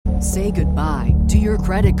Say goodbye to your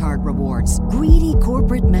credit card rewards. Greedy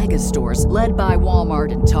corporate mega stores, led by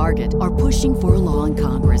Walmart and Target, are pushing for a law in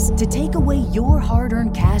Congress to take away your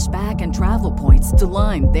hard-earned cash back and travel points to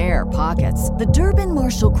line their pockets. The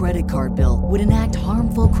Durbin-Marshall credit card bill would enact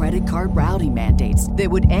harmful credit card routing mandates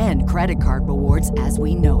that would end credit card rewards as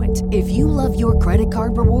we know it. If you love your credit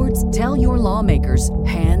card rewards, tell your lawmakers,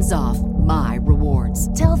 hands off my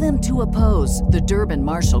rewards. Tell them to oppose the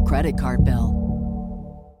Durbin-Marshall credit card bill.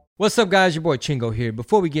 What's up, guys? Your boy Chingo here.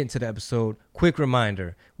 Before we get into the episode, quick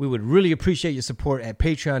reminder. We would really appreciate your support at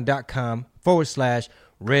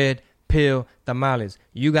patreon.com/Red Pill Tamales.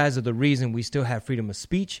 You guys are the reason we still have freedom of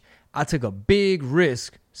speech. I took a big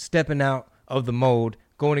risk stepping out of the mold,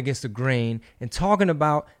 going against the grain, and talking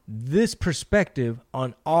about this perspective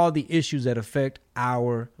on all the issues that affect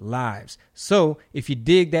our lives. So if you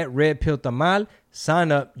dig that Red Pill Tamal,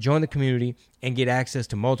 sign up, join the community, and get access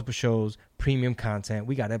to multiple shows, premium content.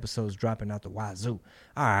 We got episodes dropping out the wazoo.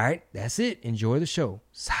 All right, that's it. Enjoy the show.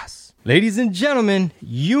 Sas. Ladies and gentlemen,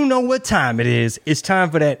 you know what time it is. It's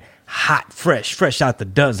time for that hot, fresh out the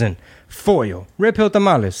dozen foil Red Pill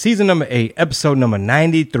Tamales, season number 8, episode number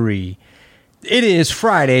 93. It is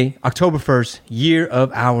Friday, October 1st, year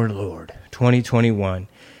of our Lord, 2021.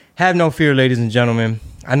 Have no fear, ladies and gentlemen.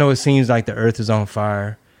 I know it seems like the earth is on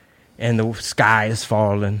fire and the sky is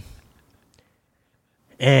falling,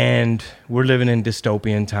 and we're living in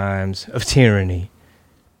dystopian times of tyranny.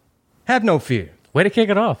 Have no fear. Way to kick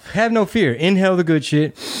it off. Have no fear. Inhale the good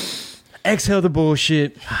shit. Exhale the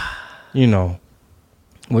bullshit. You know.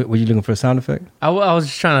 Were you looking for a sound effect? I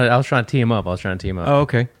was trying to tee him up. Oh,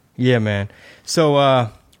 okay. Yeah, man. So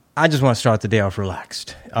I just want to start the day off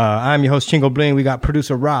relaxed. I'm your host, Chingo Bling. We got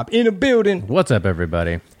producer Rob in the building. What's up,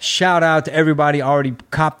 everybody? Shout out to everybody already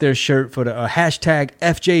copped their shirt for the hashtag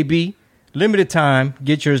FJB. Limited time.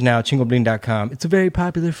 Get yours now, chingobling.com. It's a very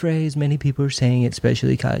popular phrase. Many people are saying it,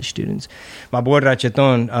 especially college students. My boy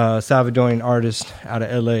Racheton, Salvadorian artist out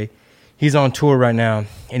of LA, he's on tour right now,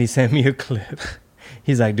 and he sent me a clip.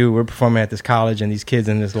 He's like, dude, we're performing at this college, and these kids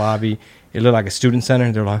in this lobby, it looked like a student center.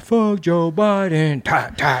 They're like, fuck Joe Biden.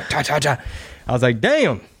 Ta, ta, ta, ta, ta. I was like,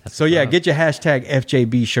 damn. So, yeah, get your hashtag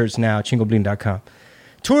FJB shirts now, chingobling.com.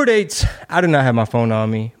 Tour dates, I do not have my phone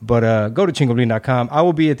on me, but go to chingobling.com. I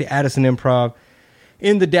will be at the Addison Improv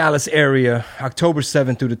in the Dallas area, October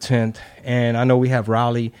 7th through the 10th. And I know we have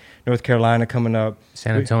Raleigh, North Carolina coming up.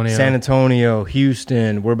 San Antonio,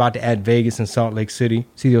 Houston. We're about to add Vegas and Salt Lake City.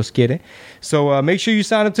 Si Dios quiere. So make sure you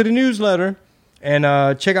sign up to the newsletter and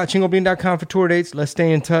check out chingobling.com for tour dates. Let's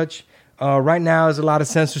stay in touch. Right now, there's a lot of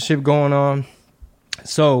censorship going on.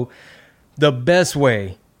 So the best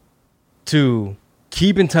way to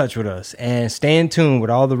keep in touch with us and stay in tune with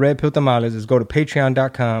all the Red Pill Tamales is go to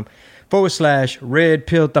patreon.com/Red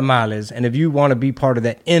Pill Tamales. And if you want to be part of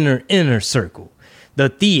that inner circle, the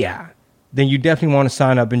Tia, then you definitely want to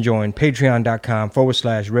sign up and join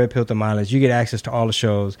patreon.com/Red Pill Tamales. You get access to all the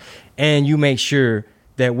shows, and you make sure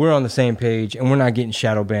that we're on the same page and we're not getting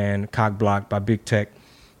shadow banned, cock blocked by big tech.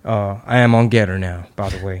 I am on Getter now, by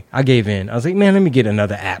the way. I gave in. I was like, man, let me get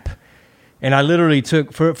another app. And I literally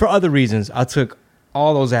took, for other reasons, I took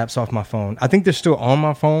all those apps off my phone. I think they're still on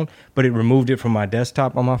my phone, but it removed it from my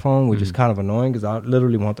desktop on my phone, which is kind of annoying because I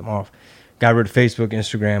literally want them off. Got rid of Facebook,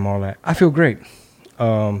 Instagram, all that. I feel great.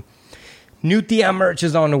 New Tia merch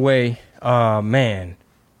is on the way. Man,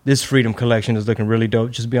 this Freedom Collection is looking really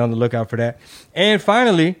dope. Just be on the lookout for that. And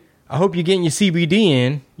finally, I hope you're getting your CBD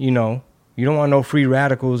in. You know, you don't want no free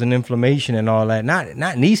radicals and inflammation and all that. Not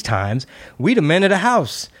in these times. We the men of the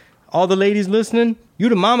house. All the ladies listening, you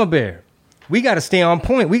the mama bear. We got to stay on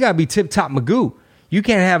point. We got to be tip-top Magoo. You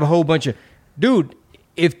can't have a whole bunch of... Dude,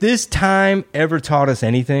 if this time ever taught us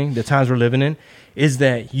anything, the times we're living in, is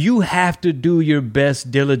that you have to do your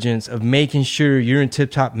best diligence of making sure you're in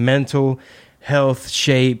tip-top mental health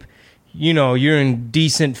shape. You know, you're in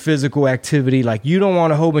decent physical activity. Like, you don't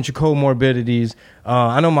want a whole bunch of comorbidities.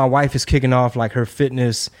 I know my wife is kicking off, like, her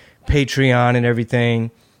fitness Patreon and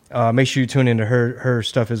everything. Make sure you tune into her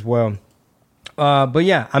stuff as well. But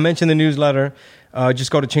yeah, I mentioned the newsletter.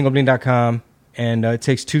 Just go to chingobling.com and it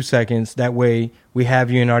takes 2 seconds. That way we have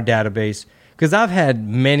you in our database. Because I've had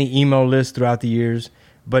many email lists throughout the years,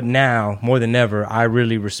 but now more than ever, I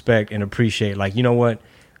really respect and appreciate. Like, you know what?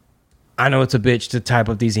 I know it's a bitch to type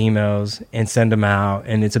up these emails and send them out,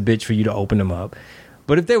 and it's a bitch for you to open them up.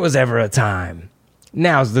 But if there was ever a time,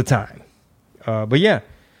 now's the time. But yeah.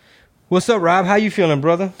 What's up, Rob? How you feeling,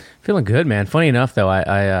 brother? Feeling good, man. Funny enough, though,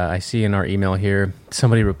 I see in our email here,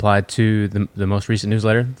 somebody replied to the most recent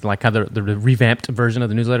newsletter, like how the revamped version of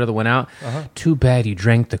the newsletter that went out. Too bad you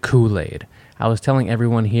drank the Kool-Aid. I was telling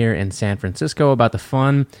everyone here in San Francisco about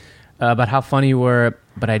about how funny you were,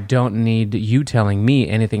 but I don't need you telling me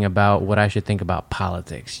anything about what I should think about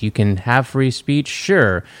politics. You can have free speech,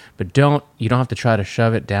 sure, but you don't have to try to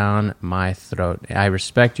shove it down my throat. I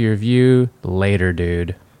respect your view. Later,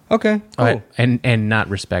 dude. Okay, cool. And not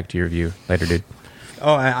respect your view. Later, dude.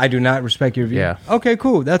 Oh, I do not respect your view? Yeah. Okay,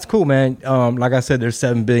 cool. That's cool, man. Like I said, there's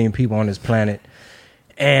 7 billion people on this planet,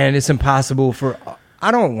 and it's impossible I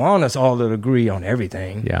don't want us all to agree on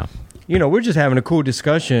everything. Yeah. We're just having a cool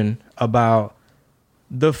discussion about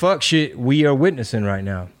the fuck shit we are witnessing right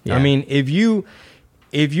now. Yeah. I mean, if you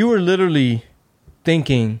are literally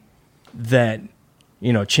thinking that,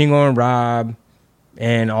 Chingo and Rob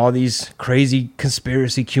and all these crazy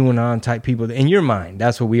conspiracy QAnon type people, in your mind,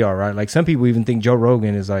 that's what we are, right? Like, some people even think Joe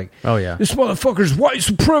Rogan is like, oh yeah, this motherfucker's white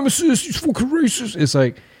supremacist, he's fucking racist. It's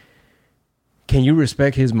like, can you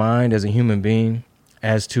respect his mind as a human being?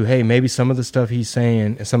 As to, hey, maybe some of the stuff he's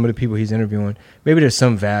saying and some of the people he's interviewing, maybe there's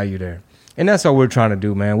some value there. And that's all we're trying to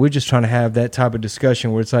do, man. We're just trying to have that type of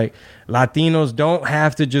discussion where it's like Latinos don't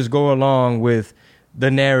have to just go along with the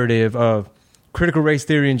narrative of critical race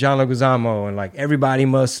theory and John Leguizamo and like everybody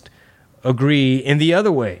must agree in the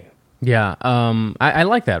other way. Yeah, I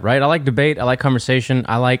like that, right? I like debate. I like conversation.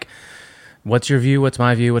 I like what's your view, what's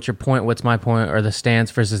my view, what's your point, what's my point, or the stance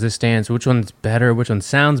versus this stance. Which one's better? Which one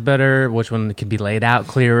sounds better? Which one could be laid out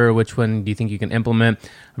clearer? Which one do you think you can implement?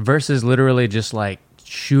 Versus literally just like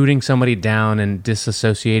shooting somebody down and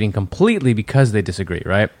disassociating completely because they disagree,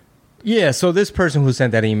 right? Yeah, so this person who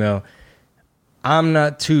sent that email, I'm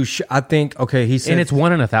not too sure. I think, okay, he said... And it's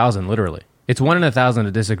 1 in 1,000, literally. It's 1 in 1,000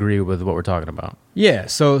 to disagree with what we're talking about. Yeah,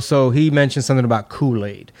 so he mentioned something about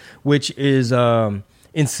Kool-Aid, which is...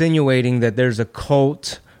 insinuating that there's a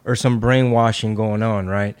cult or some brainwashing going on,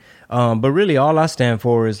 right? But really all I stand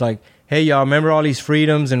for is like, hey, y'all, remember all these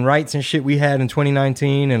freedoms and rights and shit we had in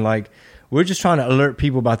 2019? And like, we're just trying to alert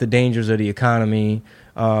people about the dangers of the economy.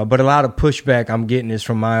 But a lot of pushback I'm getting is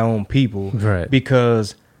from my own people. Right.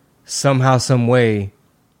 Because somehow, some way,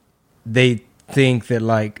 they think that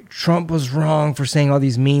like Trump was wrong for saying all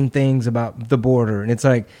these mean things about the border. And it's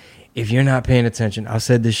like, if you're not paying attention, I've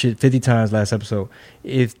said this shit 50 times last episode.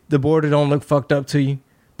 If the border don't look fucked up to you,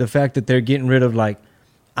 the fact that they're getting rid of, like,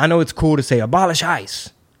 I know it's cool to say abolish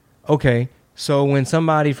ICE. Okay, so when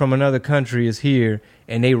somebody from another country is here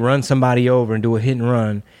and they run somebody over and do a hit and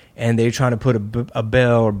run and they're trying to put a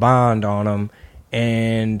bail or bond on them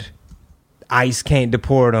and ICE can't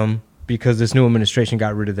deport them because this new administration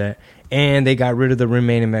got rid of that, and they got rid of the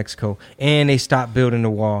remain in Mexico, and they stopped building the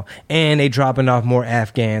wall, and they dropping off more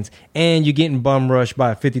Afghans, and you're getting bum rushed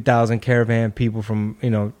by 50,000 caravan people from,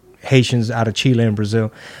 Haitians out of Chile and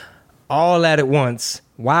Brazil, all that at once,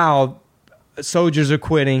 while soldiers are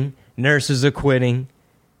quitting, nurses are quitting,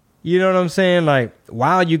 you know what I'm saying? Like,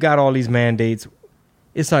 while you got all these mandates,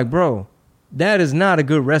 it's like, bro, that is not a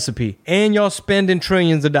good recipe, and y'all spending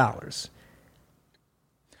trillions of dollars.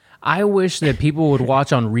 I wish that people would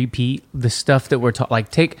watch on repeat the stuff that we're talking.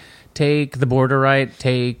 Like, take the border, right?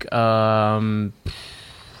 Take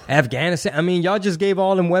Afghanistan. I mean, y'all just gave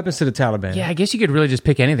all them weapons to the Taliban. Yeah, I guess you could really just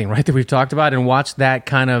pick anything, right, that we've talked about and watch that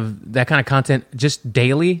kind of content just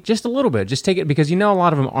daily, just a little bit. Just take it because a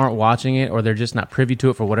lot of them aren't watching it or they're just not privy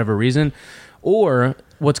to it for whatever reason. Or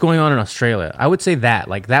what's going on in Australia. I would say that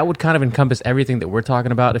would kind of encompass everything that we're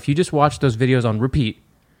talking about. If you just watch those videos on repeat,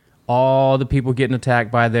 all the people getting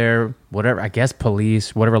attacked by their whatever, I guess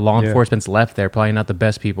police, whatever law enforcement's left there, probably not the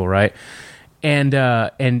best people, right? And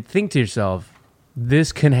think to yourself,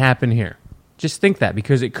 this can happen here. Just think that,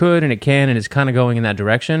 because it could and it can, and it's kind of going in that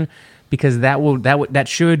direction, because that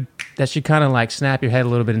should kind of like snap your head a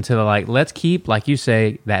little bit into the like, let's keep, like you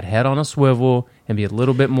say, that head on a swivel and be a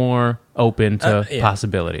little bit more open to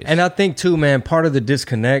possibilities. And I think too, man, part of the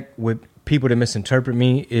disconnect with people that misinterpret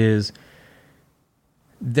me is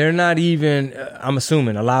they're not even, I'm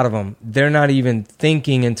assuming a lot of them, they're not even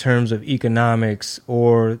thinking in terms of economics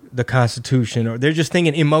or the Constitution, or they're just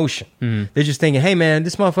thinking emotion. Mm-hmm. They're just thinking, hey man,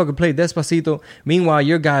 this motherfucker played Despacito. Meanwhile,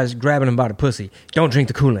 your guy's grabbing him by the pussy. Don't drink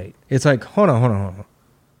the Kool-Aid. It's like, hold on.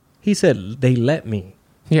 He said, they let me.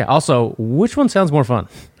 Yeah, also, which one sounds more fun?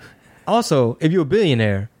 Also, if you're a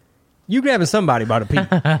billionaire, you grabbing somebody by the pee.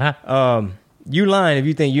 You lying if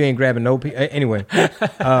you think you ain't grabbing no pee. Anyway,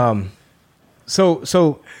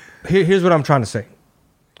 So here's what I'm trying to say.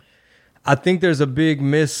 I think there's a big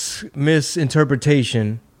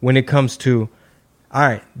misinterpretation when it comes to, all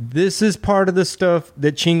right, this is part of the stuff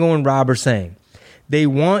that Chingo and Rob are saying. They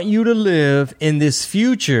want you to live in this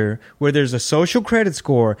future where there's a social credit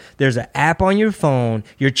score, there's an app on your phone,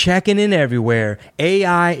 you're checking in everywhere,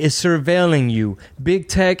 AI is surveilling you, big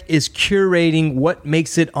tech is curating what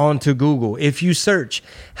makes it onto Google. If you search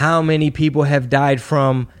how many people have died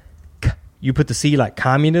from, you put the C like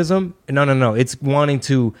communism? No. It's wanting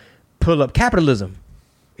to pull up capitalism.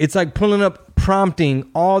 It's like pulling up, prompting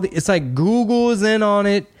it's like Google is in on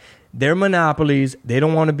it. They're monopolies. They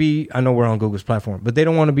don't want to be, I know we're on Google's platform, but they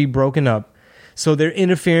don't want to be broken up. So they're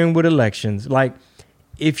interfering with elections. Like,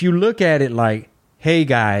 if you look at it like, hey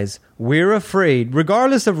guys, we're afraid,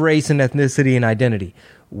 regardless of race and ethnicity and identity,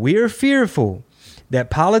 we're fearful that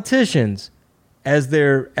politicians, as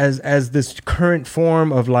this current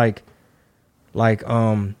form of the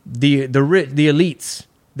elites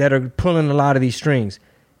that are pulling a lot of these strings,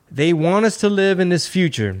 they want us to live in this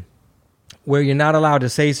future where you're not allowed to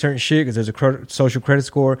say certain shit because there's a social credit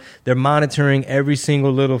score. They're monitoring every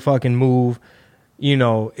single little fucking move. You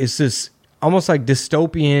know, it's just almost like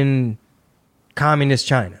dystopian communist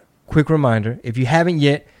China. Quick reminder, if you haven't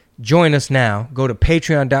yet, join us now. Go to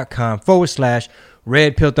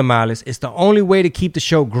patreon.com/Red Pill Tamales. It's the only way to keep the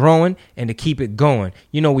show growing and to keep it going.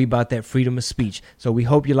 You know we about that freedom of speech. So we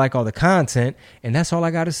hope you like all the content. And that's all I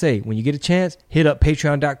got to say. When you get a chance, hit up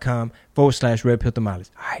patreon.com/Red Pill Tamales.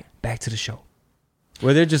 All right, back to the show.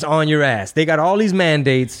 Where they're just on your ass. They got all these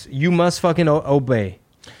mandates. You must fucking obey.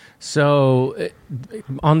 So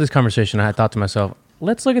on this conversation, I thought to myself,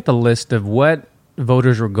 let's look at the list of what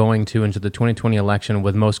voters were going to into the 2020 election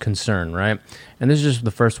with most concern, right? And this is just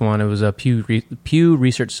the first one. It was a Pew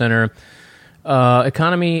Research Center.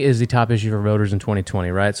 Economy is the top issue for voters in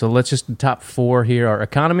 2020, right? So let's just, the top four here are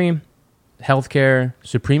economy, healthcare,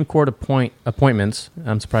 Supreme Court appointments.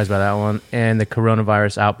 I'm surprised by that one. And the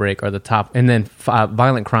coronavirus outbreak are the top. And then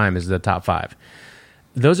violent crime is the top five.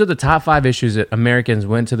 Those are the top five issues that Americans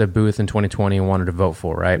went to the booth in 2020 and wanted to vote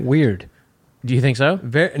for, right? Weird. Do you think so?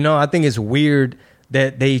 No, I think it's weird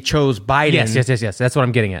that they chose Biden. Yes. That's what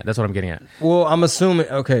I'm getting at. Well, I'm assuming,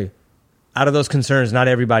 okay, out of those concerns, not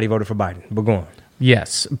everybody voted for Biden, but go on.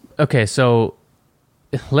 Yes. Okay, so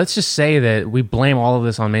let's just say that we blame all of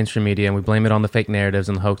this on mainstream media and we blame it on the fake narratives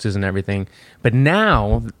and the hoaxes and everything. But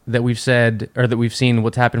now that we've said, or that we've seen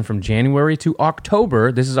what's happened from January to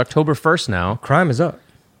October, this is October 1st now. Crime is up.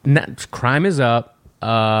 Crime is up.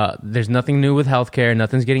 There's nothing new with healthcare.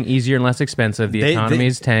 Nothing's getting easier and less expensive. The economy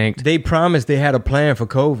is tanked. They promised they had a plan for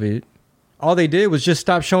COVID. All they did was just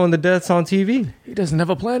stop showing the deaths on TV. He doesn't have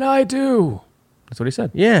a plan. I do. That's what he said.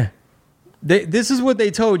 Yeah. This is what they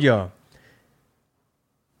told y'all.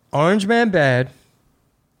 Orange Man bad.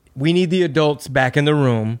 We need the adults back in the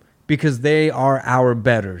room because they are our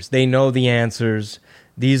betters. They know the answers.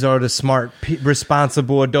 These are the smart,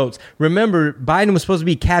 responsible adults. Remember, Biden was supposed to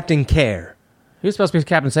be Captain Care. He was supposed to be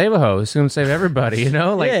Captain Save-A-Ho. He was going to save everybody, you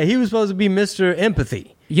know? Like, yeah, he was supposed to be Mr.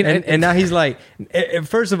 Empathy. You know, and now he's like,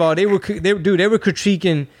 first of all, they were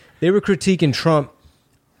critiquing Trump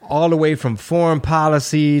all the way from foreign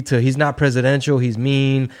policy to he's not presidential, he's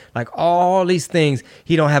mean, like all these things.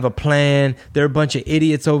 He don't have a plan. They're a bunch of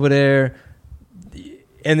idiots over there.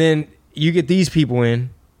 And then you get these people in,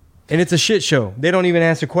 and it's a shit show. They don't even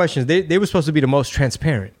answer questions. They were supposed to be the most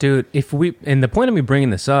transparent. Dude, and the point of me bringing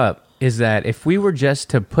this up is that if we were just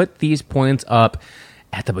to put these points up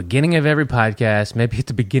at the beginning of every podcast, maybe at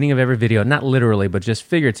the beginning of every video, not literally, but just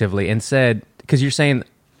figuratively, and said, because you're saying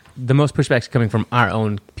the most pushback's coming from our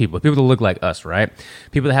own people that look like us, right?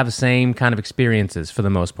 People that have the same kind of experiences for the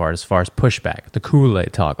most part as far as pushback, the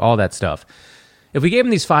Kool-Aid talk, all that stuff. If we gave them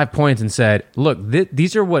these 5 points and said, look,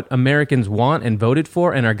 these are what Americans want and voted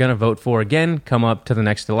for and are going to vote for again, come up to the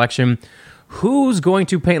next election, who's going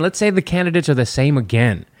to paint? Let's say the candidates are the same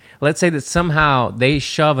again. Let's say that somehow they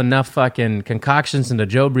shove enough fucking concoctions into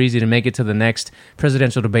Joe Breezy to make it to the next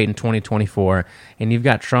presidential debate in 2024, and you've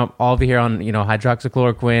got Trump all over here on, you know,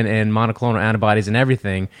 hydroxychloroquine and monoclonal antibodies and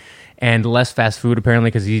everything, and less fast food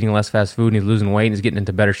apparently because he's eating less fast food and he's losing weight and he's getting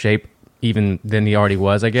into better shape even than he already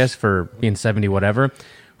was, I guess, for being 70 whatever.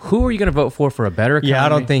 Who are you going to vote for a better economy? Yeah, I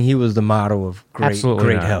don't think he was the model of great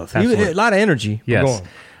health. He had a lot of energy. Yes.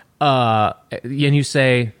 And you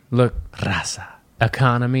say, look, raza.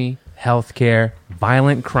 Economy, healthcare,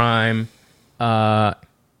 violent crime,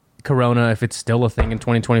 corona, if it's still a thing in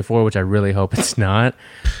 2024, which I really hope it's not,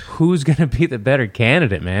 who's going to be the better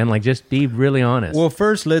candidate, man? Like, just be really honest. Well,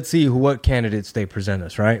 first, let's see what candidates they present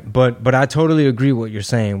us, right? But I totally agree with what you're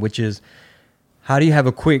saying, which is, how do you have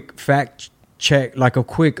a quick fact check, like a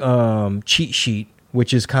quick cheat sheet,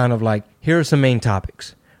 which is kind of like, here are some main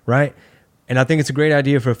topics, right? And I think it's a great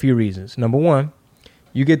idea for a few reasons. Number one,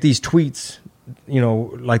 you get these tweets, you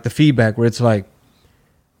know, like the feedback where it's like,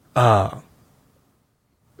 how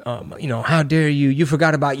dare you? You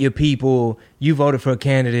forgot about your people. You voted for a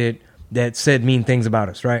candidate that said mean things about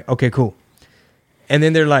us, right? Okay, cool. And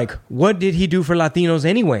then they're like, what did he do for Latinos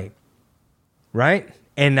anyway? Right?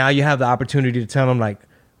 And now you have the opportunity to tell them, like,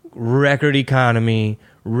 record economy,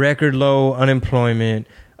 record low unemployment,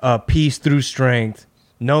 peace through strength,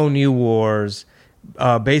 no new wars.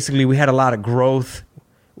 Basically, we had a lot of growth.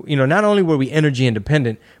 Not only were we energy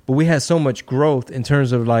independent, but we had so much growth in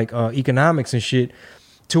terms of like economics and shit,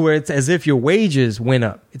 to where it's as if your wages went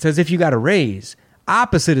up. It's as if you got a raise.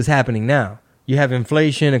 Opposite is happening now. You have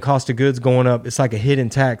inflation and cost of goods going up. It's like a hidden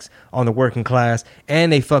tax on the working class,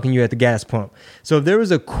 and they fucking you at the gas pump. So if there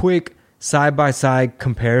was a quick side-by-side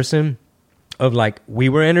comparison of like, we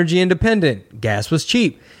were energy independent, gas was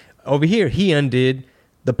cheap. Over here, he undid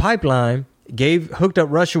the pipeline, hooked up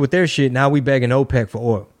Russia with their shit. Now we begging OPEC for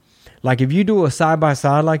oil. Like, if you do a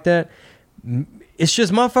side-by-side like that, it's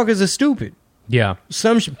just motherfuckers are stupid. Yeah.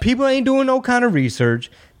 Some people ain't doing no kind of research.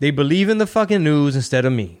 They believe in the fucking news instead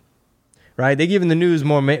of me. Right? They giving the news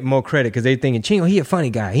more credit because they thinking, Chingo, he a funny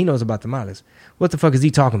guy. He knows about tamales. What the fuck is he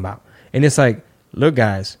talking about? And it's like, look,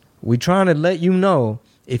 guys, we trying to let you know,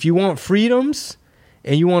 if you want freedoms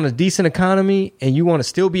and you want a decent economy and you want to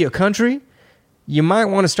still be a country, you might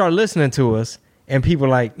want to start listening to us. And people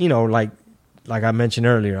like I mentioned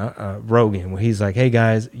earlier, Rogan, where he's like, hey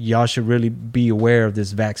guys, y'all should really be aware of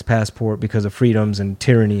this Vax passport because of freedoms and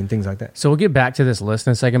tyranny and things like that. So we'll get back to this list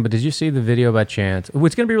in a second, but did you see the video by chance? It's going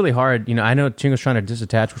to be really hard. I know Chingo's trying to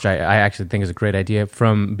disattach, which I actually think is a great idea,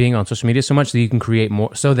 from being on social media so much that you can create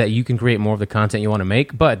more, so that you can create more of the content you want to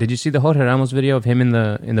make. But did you see the Jorge Ramos video of him in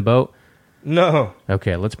the boat? No.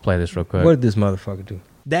 Okay, let's play this real quick. What did this motherfucker do?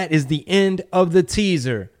 That is the end of the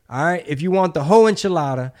teaser. All right, if you want the whole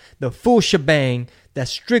enchilada, the full shebang,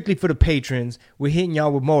 that's strictly for the patrons. We're hitting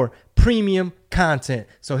y'all with more premium content.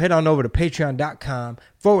 So head on over to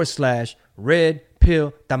patreon.com/Red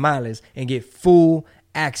Pill Tamales and get full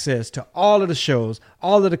access to all of the shows,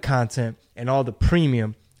 all of the content, and all the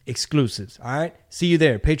premium exclusives. All right, see you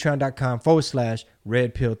there.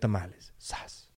 Patreon.com/Red Pill Tamales. Sas.